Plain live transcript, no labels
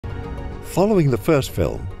Following the first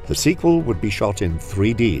film, the sequel would be shot in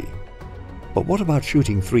 3D. But what about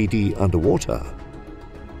shooting 3D underwater?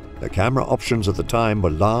 The camera options at the time were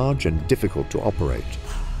large and difficult to operate.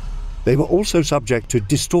 They were also subject to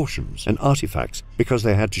distortions and artifacts because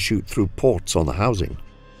they had to shoot through ports on the housing.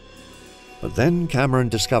 But then Cameron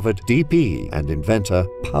discovered DP and inventor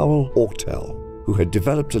Powell Auctel, who had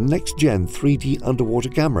developed a next-gen 3D underwater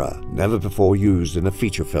camera never before used in a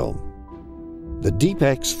feature film. The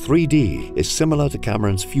DeepX 3D is similar to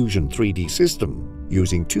Cameron's Fusion 3D system,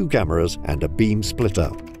 using 2 cameras and a beam splitter.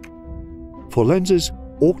 For lenses,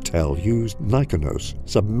 Auctel used Nikonos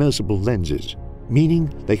submersible lenses,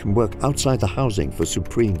 meaning they can work outside the housing for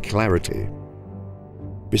supreme clarity.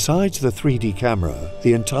 Besides the 3D camera,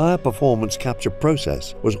 the entire performance capture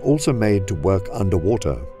process was also made to work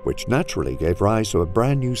underwater, which naturally gave rise to a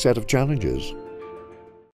brand new set of challenges.